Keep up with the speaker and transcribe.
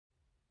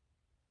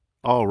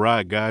All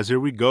right, guys, here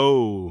we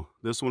go.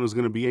 This one is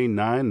going to be a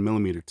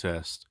 9mm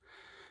test,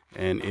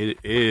 and it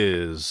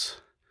is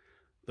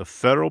the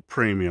Federal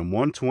Premium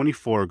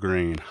 124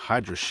 grain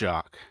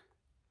hydra-shok.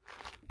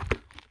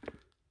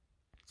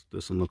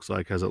 This one looks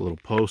like has that little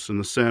post in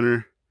the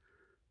center.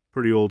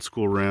 Pretty old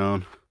school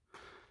round,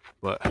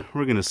 but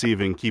we're going to see if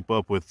we can keep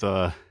up with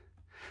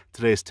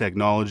today's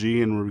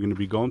technology, and we're going to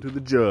be going through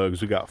the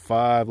jugs. We got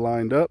 5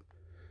 lined up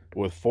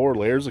with 4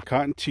 layers of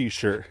cotton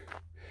t-shirt,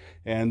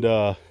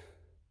 and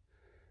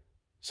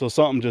so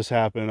something just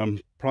happened. I'm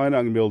probably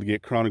not gonna be able to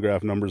get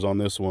chronograph numbers on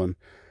this one.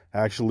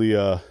 Actually,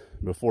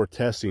 before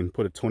testing,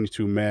 put a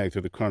 22 mag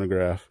through the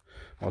chronograph.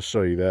 I'll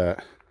show you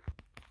that.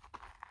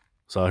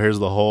 So here's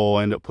the hole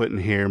I end up putting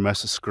here,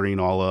 mess the screen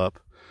all up.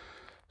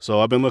 So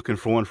I've been looking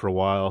for one for a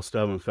while,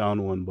 still haven't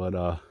found one,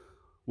 but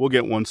we'll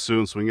get one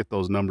soon so we can get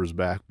those numbers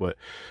back. But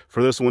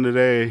for this one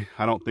today,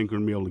 I don't think we're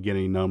gonna be able to get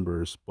any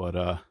numbers,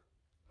 but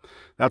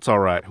that's all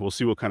right. We'll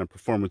see what kind of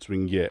performance we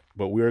can get.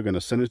 But we are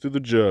gonna send it through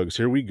the jugs.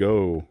 Here we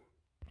go.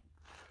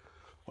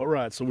 All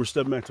right, so we're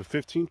stepping back to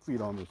 15 feet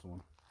on this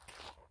one.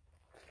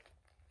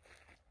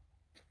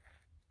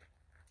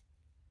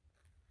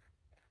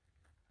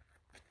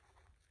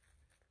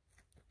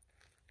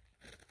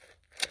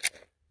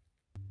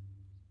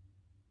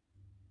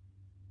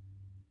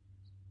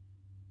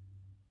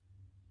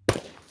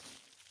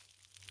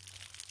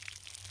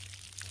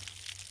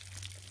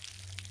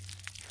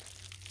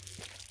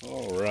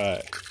 All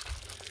right,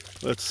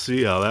 let's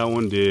see how that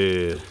one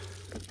did.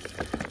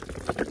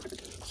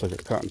 Looks like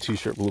a cotton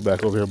t-shirt blew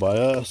back over here by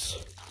us.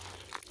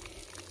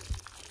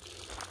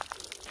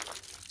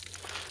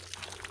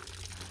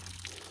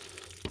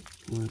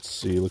 Let's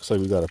see, looks like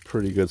we got a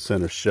pretty good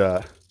center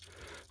shot.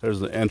 There's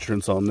the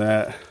entrance on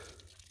that.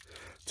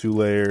 2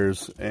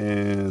 layers,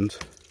 and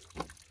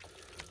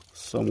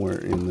somewhere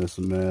in this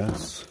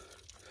mess,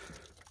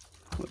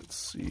 let's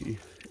see,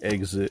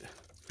 exit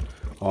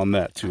on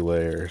that 2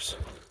 layers.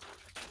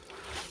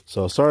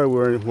 So sorry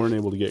we weren't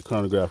able to get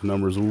chronograph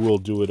numbers. We will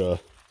do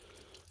it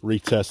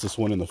retest this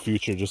one in the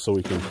future just so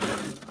we can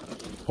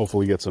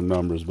hopefully get some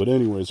numbers. But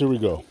anyways, here we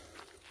go.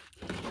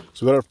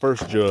 So we got our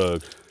first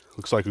jug.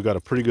 Looks like we got a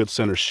pretty good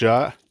center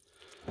shot.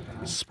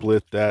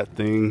 Split that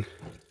thing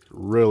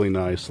really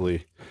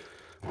nicely.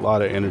 A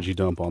lot of energy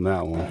dump on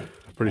that one.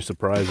 Pretty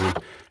surprising.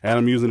 And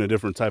I'm using a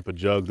different type of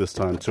jug this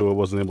time too. I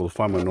wasn't able to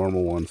find my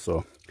normal one,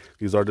 so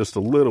these are just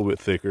a little bit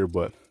thicker,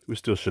 but we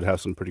still should have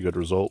some pretty good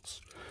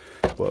results.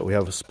 But we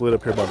have a split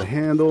up here by the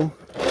handle,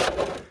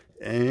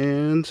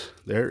 and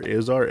there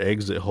is our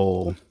exit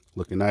hole,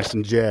 looking nice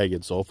and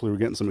jagged. So hopefully we're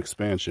getting some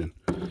expansion,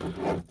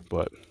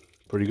 but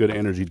pretty good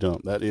energy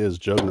dump. That is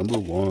jug number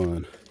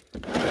 1.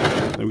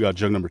 Then we got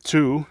jug number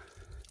 2.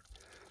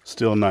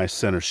 Still nice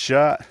center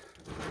shot,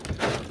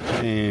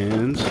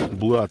 and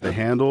blew out the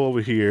handle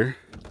over here,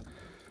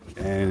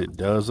 and it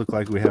does look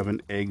like we have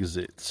an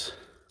exit.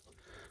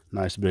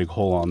 Nice big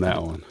hole on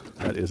that one.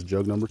 That is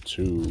jug number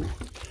 2.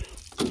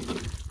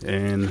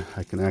 And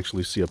I can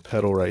actually see a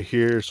pedal right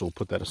here, so we'll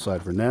put that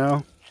aside for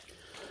now.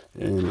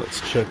 And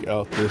let's check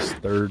out this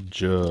 3rd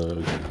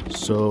jug.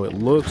 So it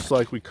looks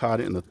like we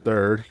caught it in the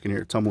 3rd. You can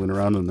hear it tumbling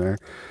around in there.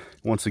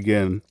 Once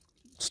again,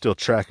 still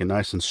tracking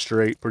nice and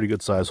straight. Pretty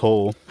good size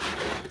hole.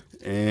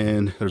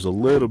 And there's a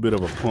little bit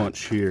of a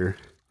punch here.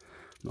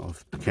 I don't know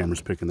if the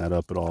camera's picking that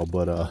up at all,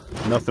 but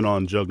nothing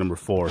on jug number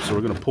 4. So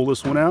we're gonna pull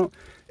this one out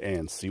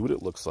and see what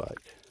it looks like.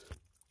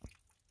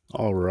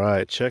 All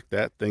right, check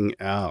that thing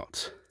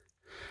out.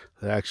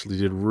 That actually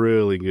did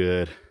really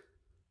good.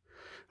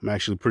 I'm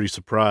actually pretty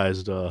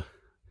surprised. It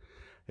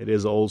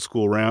is an old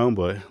school round,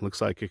 but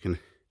looks like it can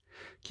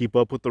keep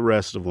up with the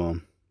rest of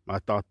them. I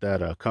thought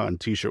that cotton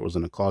t-shirt was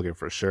gonna clog it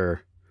for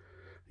sure.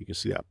 You can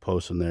see that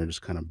post in there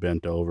just kind of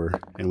bent over.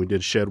 And we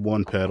did shed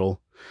 1 pedal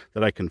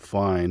that I can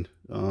find.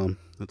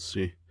 Let's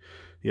see.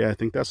 Yeah, I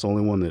think that's the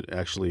only one that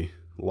actually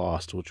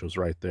lost, which was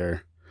right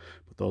there.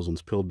 But those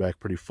ones peeled back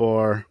pretty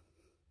far,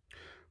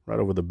 right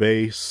over the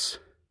base.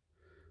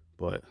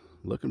 But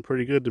looking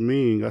pretty good to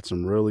me. Got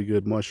some really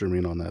good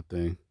mushrooming on that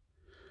thing.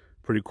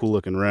 Pretty cool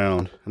looking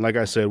round. And like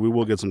I said, we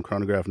will get some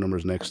chronograph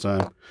numbers next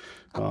time.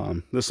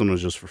 This one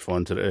was just for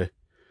fun today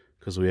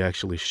because we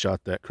actually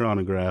shot that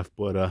chronograph,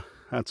 but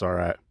that's all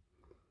right.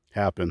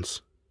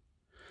 Happens.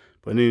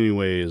 But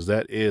anyways,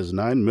 that is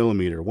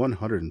 9mm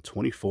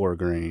 124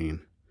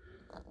 grain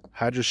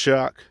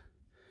hydra-shok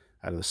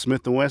out of the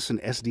Smith & Wesson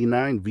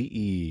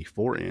sd9ve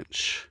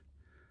 4-inch.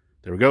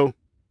 There we go.